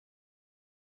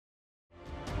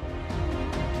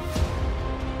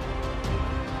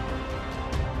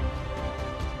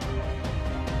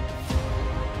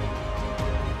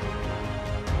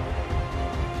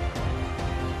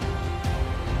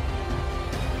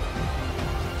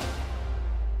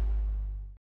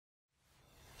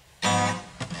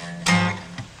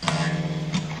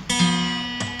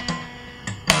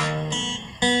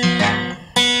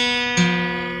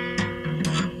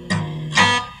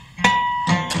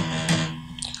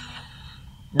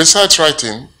Besides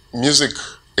writing, music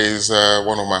is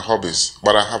one of my hobbies,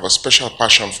 but I have a special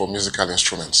passion for musical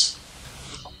instruments.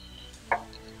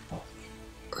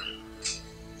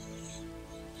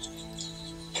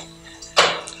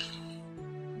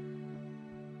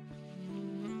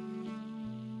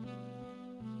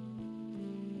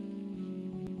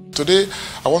 Today,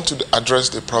 I want to address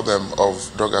the problem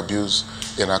of drug abuse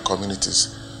in our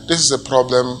communities. This is a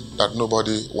problem that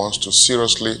nobody wants to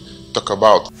seriously talk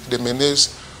about. The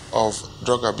menace of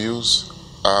drug abuse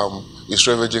is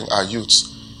ravaging our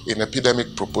youths in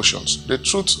epidemic proportions. The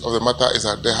truth of the matter is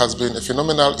that there has been a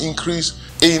phenomenal increase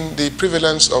in the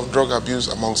prevalence of drug abuse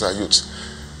amongst our youths.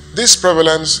 This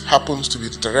prevalence happens to be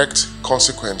the direct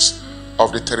consequence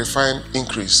of the terrifying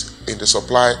increase in the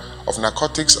supply of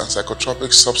narcotics and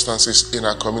psychotropic substances in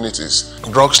our communities.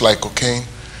 Drugs like cocaine,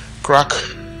 crack,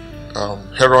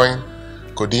 heroin,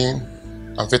 codeine,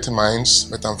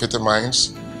 amphetamines,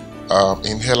 methamphetamines,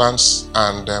 inhalants,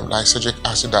 and lysergic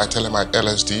acid diethylamide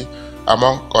LSD,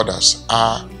 among others,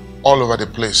 are all over the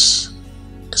place,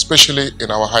 especially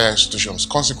in our higher institutions.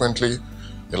 Consequently,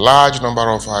 a large number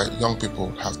of our young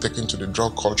people have taken to the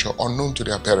drug culture unknown to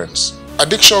their parents.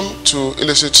 Addiction to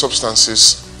illicit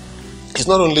substances is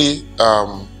not only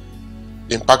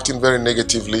impacting very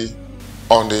negatively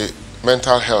on the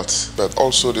mental health, but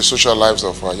also the social lives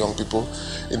of our young people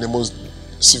in the most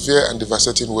severe and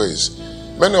devastating ways.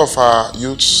 Many of our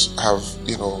youths have,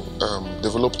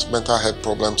 developed mental health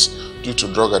problems due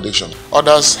to drug addiction.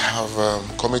 Others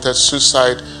have committed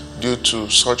suicide due to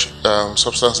such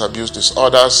substance abuse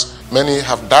disorders. Many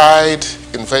have died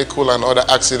in vehicle and other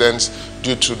accidents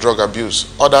due to drug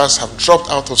abuse. Others have dropped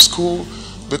out of school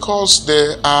because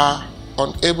they are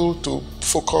unable to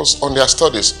focus on their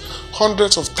studies.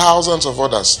 Hundreds of thousands of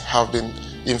others have been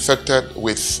infected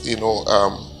with,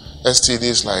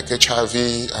 STDs like HIV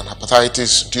and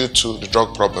hepatitis due to the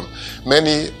drug problem.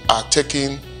 Many are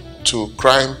taken to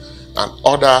crime and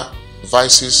other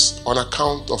vices on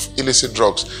account of illicit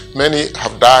drugs. Many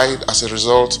have died as a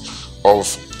result of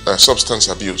substance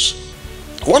abuse.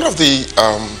 One of the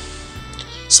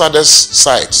saddest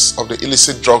sides of the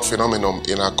illicit drug phenomenon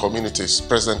in our communities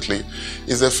presently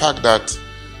is the fact that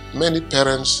many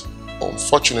parents,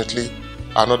 unfortunately,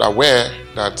 are not aware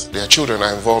that their children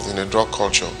are involved in the drug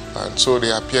culture, and so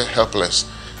they appear helpless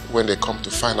when they come to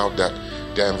find out that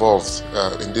they are involved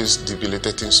in this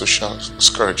debilitating social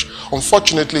scourge.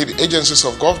 Unfortunately, the agencies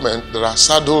of government that are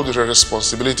saddled with the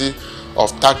responsibility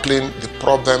of tackling the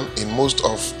problem in most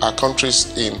of our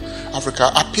countries in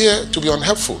Africa appear to be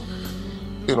unhelpful.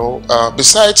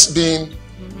 Besides being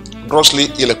grossly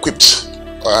ill-equipped,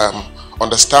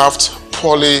 understaffed,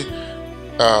 poorly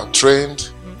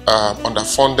trained,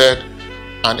 underfunded,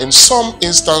 and in some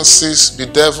instances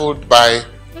bedeviled by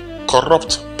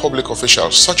corrupt public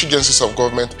officials, such agencies of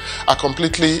government are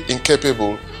completely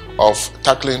incapable of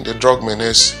tackling the drug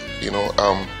menace,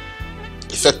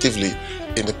 effectively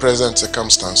in the present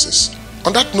circumstances.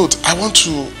 On that note, I want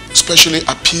to especially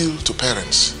appeal to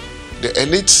parents, the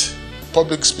elite,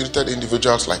 public-spirited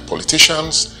individuals like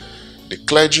politicians, the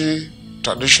clergy,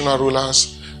 traditional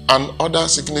rulers, and other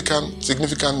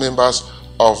significant members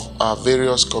of our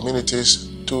various communities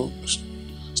to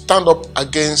stand up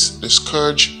against the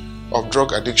scourge of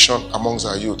drug addiction amongst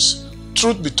our youths.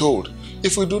 Truth be told,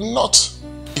 if we do not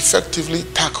effectively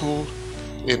tackle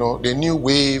the new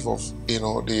wave of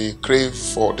the crave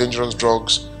for dangerous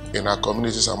drugs in our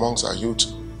communities amongst our youth,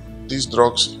 these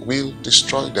drugs will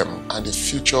destroy them and the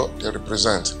future they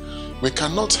represent. We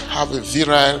cannot have a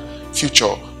virile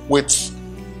future with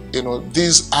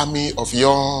this army of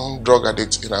young drug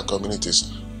addicts in our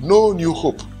communities. No new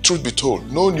hope, truth be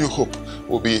told, no new hope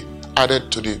will be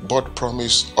added to the broad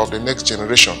promise of the next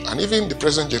generation and even the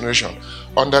present generation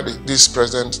under this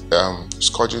present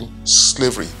scourging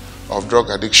slavery of drug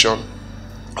addiction,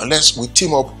 unless we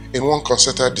team up in one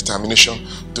concerted determination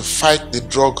to fight the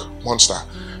drug monster.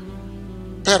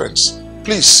 Parents,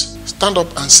 please stand up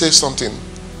and say something.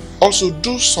 Also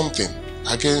do something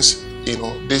against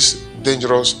this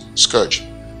dangerous scourge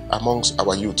amongst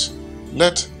our youth.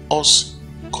 Let us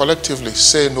collectively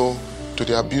say no to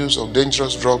the abuse of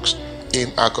dangerous drugs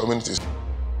in our communities.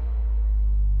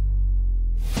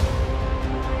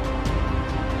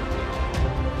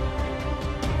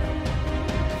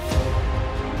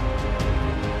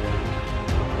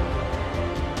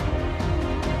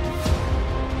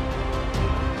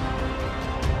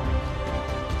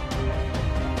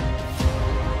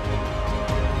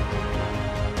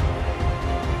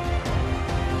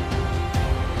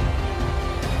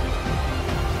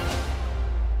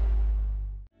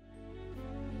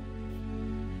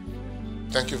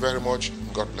 Thank you very much.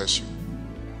 God bless you.